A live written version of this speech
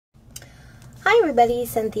Hi everybody,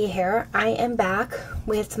 Cynthia here. I am back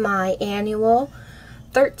with my annual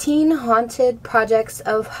 13 Haunted Projects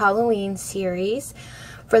of Halloween series.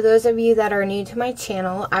 For those of you that are new to my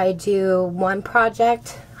channel, I do one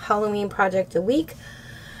Halloween project a week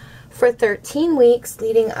for 13 weeks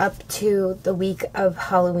leading up to the week of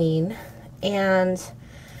Halloween. And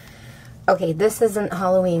okay, this isn't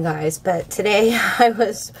Halloween, guys, but today I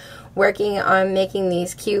was working on making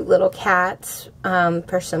these cute little cats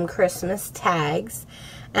for some Christmas tags,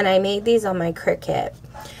 and I made these on my Cricut.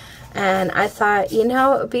 And I thought, you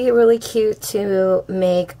know, it would be really cute to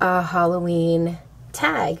make a Halloween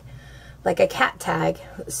tag, like a cat tag.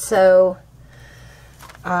 So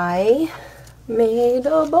I made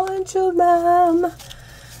a bunch of them.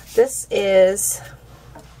 This is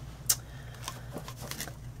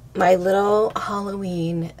my little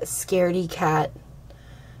Halloween Scaredy cat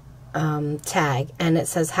tag, and it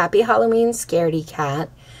says Happy Halloween Scaredy Cat.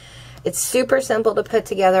 It's super simple to put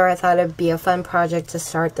together. I thought it'd be a fun project to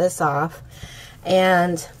start this off.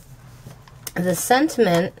 And the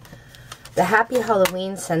sentiment, the Happy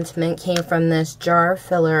Halloween sentiment, came from this jar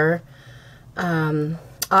filler,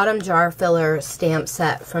 autumn jar filler stamp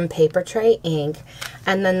set from Paper Tray Ink.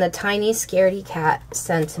 And then the tiny Scaredy Cat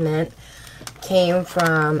sentiment came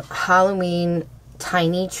from Halloween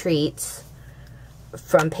Tiny Treats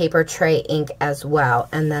from Paper Tray Ink as well.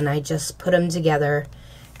 And then I just put them together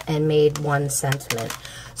and made one sentiment.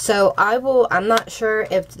 So I'm not sure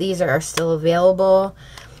if these are still available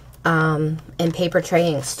in Paper Tray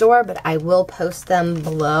Ink store, but I will post them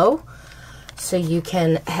below so you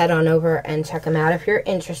can head on over and check them out if you're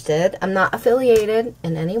interested. I'm not affiliated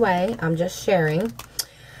in any way, I'm just sharing.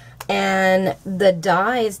 And the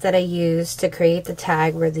dies that I used to create the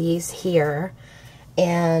tag were these here,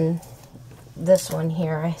 and this one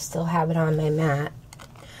here. I still have it on my mat.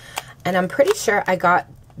 And I'm pretty sure I got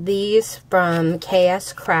these from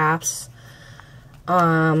KS Crafts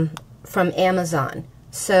from Amazon.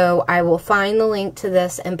 So I will find the link to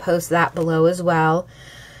this and post that below as well.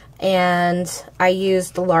 And I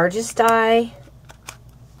used the largest die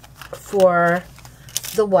for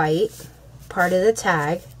the white part of the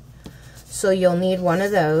tag. So you'll need one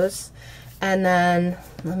of those. And then,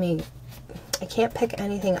 I can't pick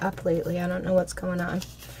anything up lately. I don't know what's going on.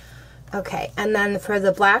 Okay, and then for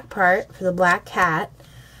the black part, for the black cat,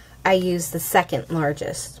 I used the second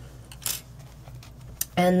largest.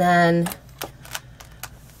 And then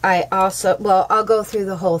I also, well, I'll go through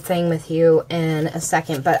the whole thing with you in a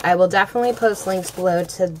second, but I will definitely post links below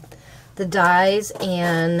to the dies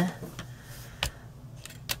and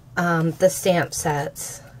the stamp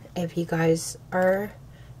sets. If you guys are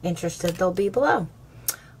interested, they'll be below.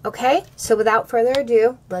 Okay, so without further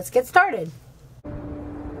ado, let's get started.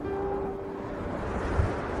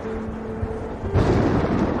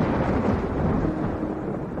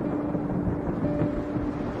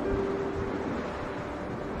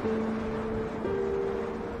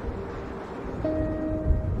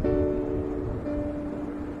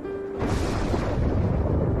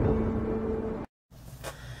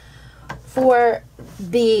 For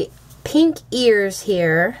the pink ears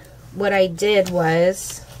here, what I did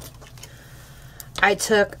was I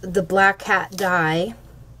took the black cat die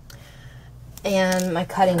and my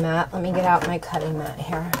cutting mat. Let me get out my cutting mat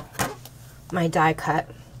here. My die cut.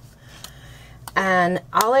 And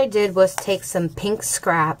all I did was take some pink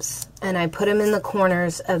scraps and I put them in the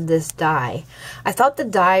corners of this die. I thought the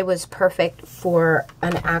die was perfect for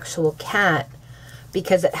an actual cat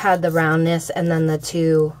because it had the roundness and then the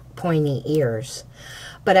two pointy ears.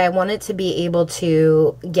 But I wanted to be able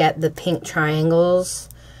to get the pink triangles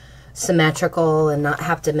symmetrical and not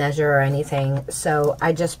have to measure or anything. So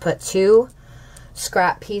I just put two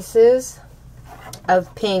scrap pieces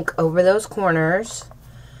of pink over those corners,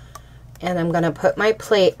 and I'm going to put my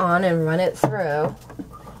plate on and run it through.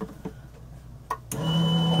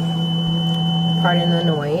 Pardon the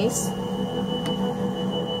noise.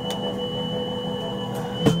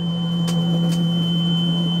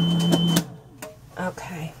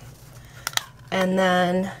 Okay, and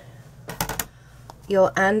then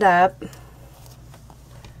you'll end up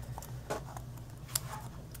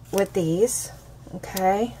with these,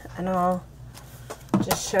 okay? And I'll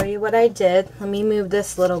just show you what I did. Let me move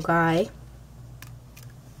this little guy.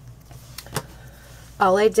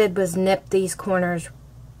 All I did was nip these corners,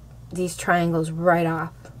 these triangles right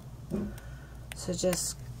off. So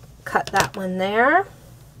just cut that one there.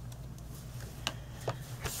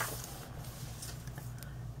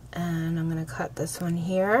 And I'm going to cut this one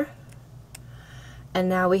here. And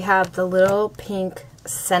now we have the little pink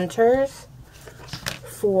centers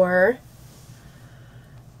for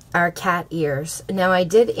our cat ears. Now I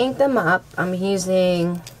did ink them up. I'm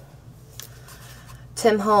using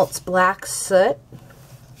Tim Holtz Black Soot.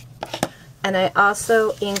 And I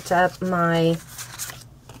also inked up my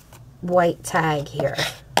white tag here.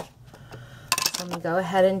 So I'm going to go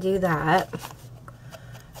ahead and do that.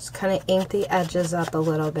 Just kind of ink the edges up a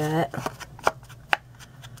little bit.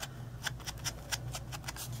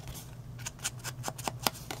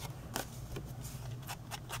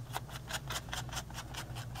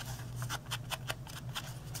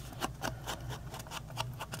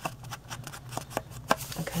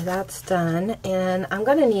 Okay, that's done. And I'm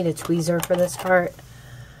going to need a tweezer for this part.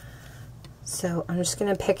 So I'm just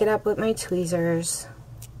going to pick it up with my tweezers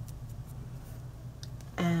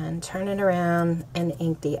and turn it around and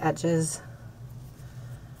ink the edges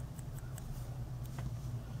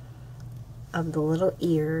of the little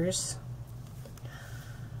ears.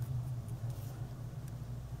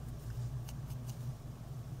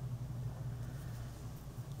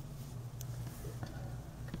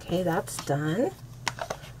 Okay, that's done.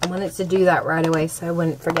 I wanted to do that right away so I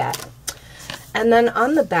wouldn't forget. And then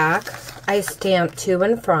on the back, I stamped to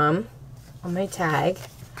and from on my tag.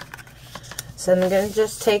 So I'm going to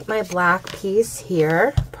just take my black piece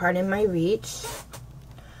here, pardon my reach,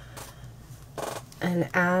 and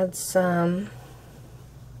add some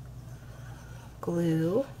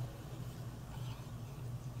glue.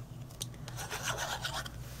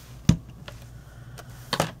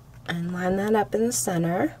 And line that up in the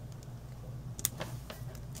center.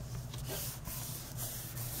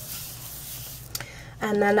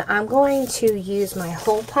 And then I'm going to use my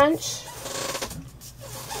hole punch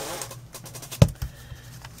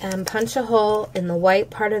and punch a hole in the white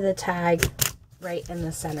part of the tag right in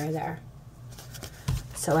the center there.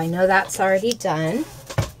 So I know that's already done.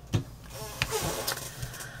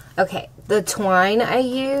 Okay, the twine I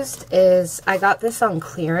used is, I got this on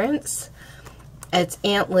clearance. It's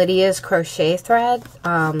Aunt Lydia's crochet thread.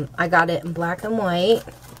 I got it in black and white.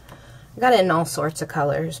 I got it in all sorts of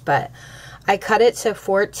colors, but I cut it to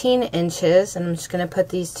 14 inches, and I'm just going to put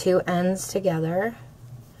these two ends together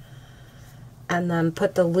and then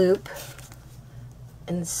put the loop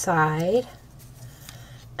inside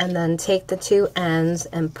and then take the two ends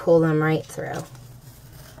and pull them right through.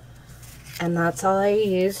 And that's all I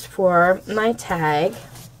used for my tag.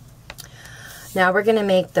 Now we're going to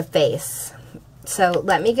make the face. So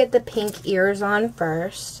let me get the pink ears on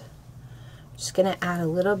first. I'm just going to add a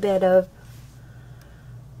little bit of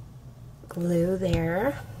glue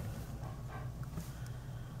there.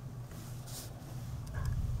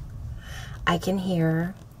 I can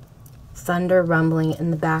hear thunder rumbling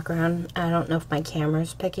in the background. I don't know if my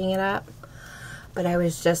camera's picking it up, but I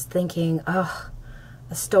was just thinking, oh,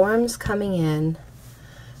 a storm's coming in.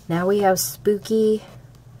 Now we have spooky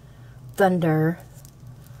thunder,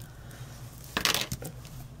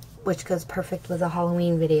 which goes perfect with a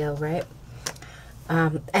Halloween video, right?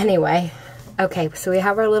 Anyway, okay, so we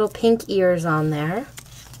have our little pink ears on there.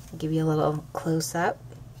 I'll give you a little close-up.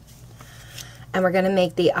 And we're going to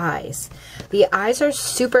make the eyes. The eyes are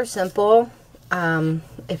super simple.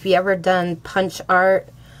 If you ever done punch art,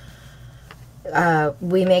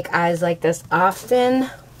 we make eyes like this often.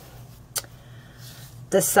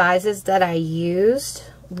 The sizes that I used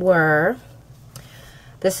were,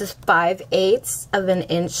 this is 5/8 of an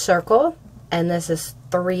inch circle, and this is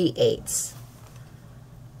 3/8.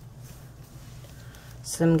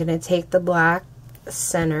 So I'm going to take the black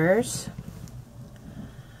centers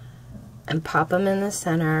and pop them in the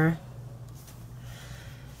center.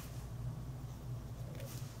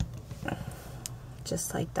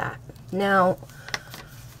 Just like that. Now,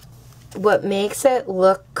 what makes it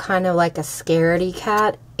look kind of like a scaredy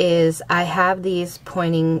cat is I have these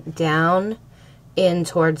pointing down in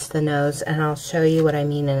towards the nose, and I'll show you what I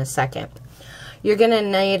mean in a second. You're going to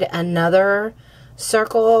need another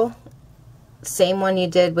circle, same one you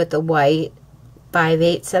did with the white,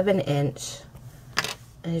 5/8 of an inch.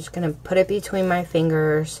 I'm just going to put it between my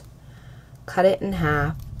fingers, cut it in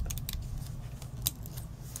half.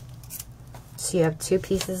 So you have two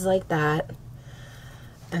pieces like that.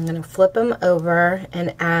 I'm going to flip them over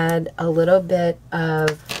and add a little bit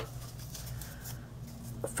of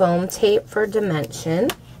foam tape for dimension.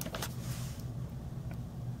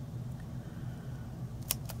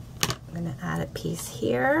 I'm going to add a piece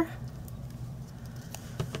here.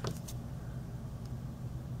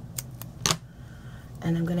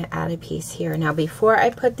 And I'm going to add a piece here. Now before I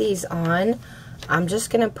put these on, I'm just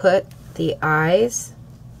going to put the eyes.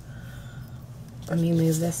 Let me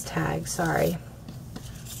move this tag, sorry.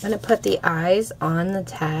 I'm going to put the eyes on the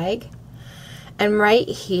tag. And right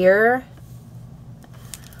here,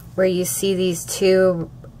 where you see these two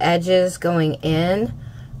edges going in,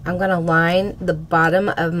 I'm going to line the bottom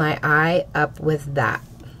of my eye up with that.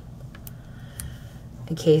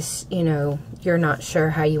 In case, you know, you're not sure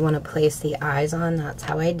how you want to place the eyes on, that's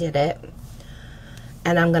how I did it.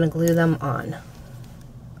 And I'm going to glue them on.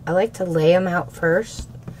 I like to lay them out first,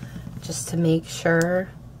 just to make sure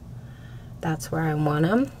that's where I want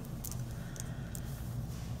them.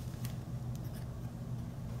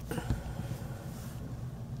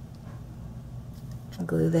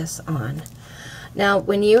 Glue this on. Now,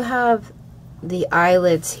 when you have the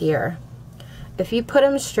eyelids here, if you put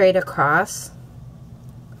them straight across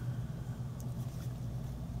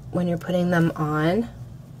when you're putting them on,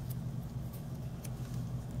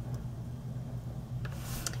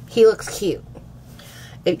 he looks cute.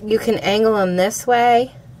 You can angle him this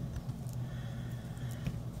way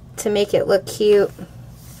to make it look cute,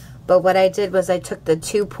 but what I did was I took the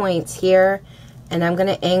 2 points here and I'm going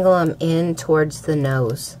to angle them in towards the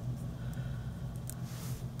nose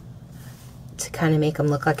to kind of make them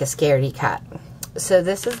look like a scaredy cat. So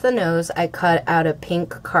this is the nose. I cut out a pink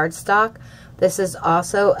cardstock. This is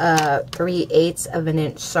also a 3/8 of an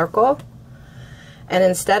inch circle. And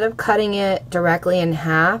instead of cutting it directly in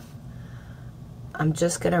half, I'm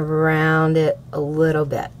just going to round it a little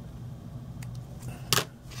bit.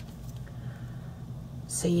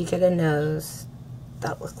 So you get a nose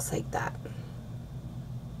that looks like that.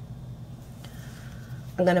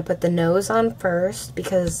 I'm going to put the nose on first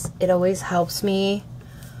because it always helps me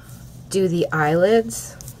do the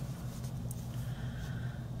eyelids.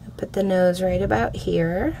 I put the nose right about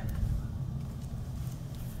here.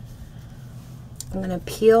 I'm going to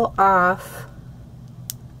peel off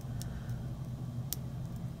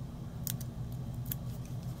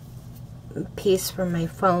a piece from my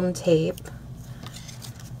foam tape.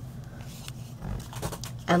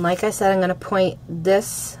 And like I said, I'm going to point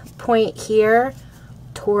this point here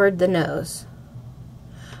toward the nose.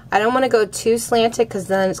 I don't want to go too slanted because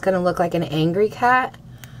then it's going to look like an angry cat.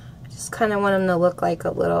 I just kind of want him to look like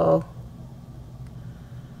a little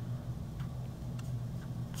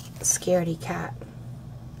scaredy cat.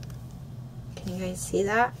 Can you guys see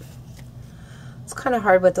that? It's kind of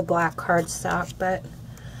hard with the black cardstock, but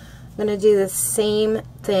I'm going to do the same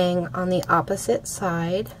thing on the opposite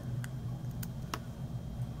side.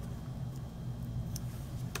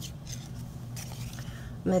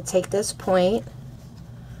 I'm going to take this point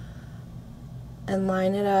and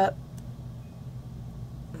line it up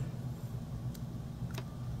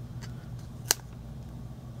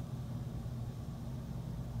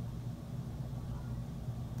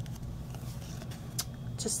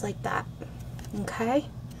just like that. Okay,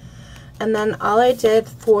 and then all I did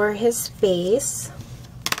for his face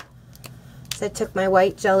is I took my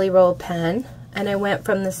white Jelly Roll pen and I went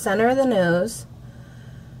from the center of the nose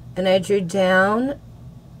and I drew down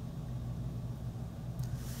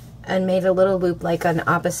and made a little loop like an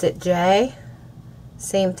opposite J.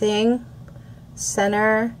 Same thing,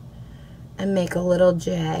 center, and make a little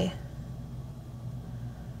J.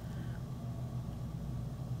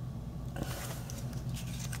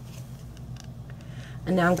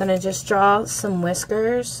 And now I'm going to just draw some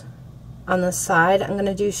whiskers on the side. I'm going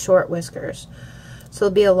to do short whiskers. So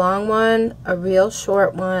it'll be a long one, a real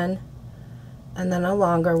short one, and then a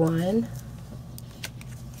longer one.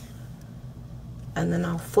 And then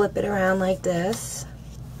I'll flip it around like this.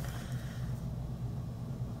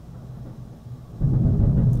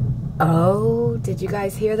 Oh, did you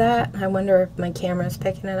guys hear that? I wonder if my camera's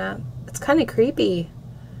picking it up. It's kind of creepy.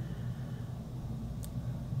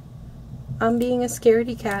 I'm being a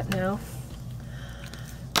scaredy cat now.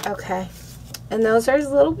 Okay. And those are his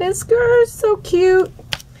little whiskers. So cute.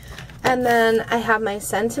 And then I have my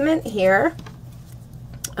sentiment here.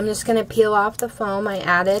 I'm just going to peel off the foam I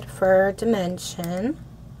added for dimension.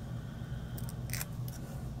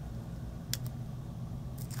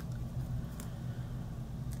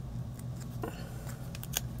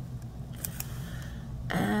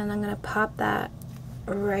 And I'm going to pop that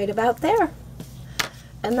right about there.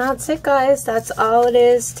 And that's it, guys. That's all it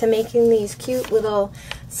is to making these cute little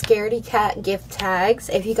scaredy cat gift tags.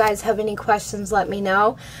 If you guys have any questions, let me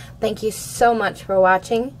know. Thank you so much for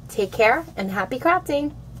watching. Take care and happy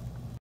crafting.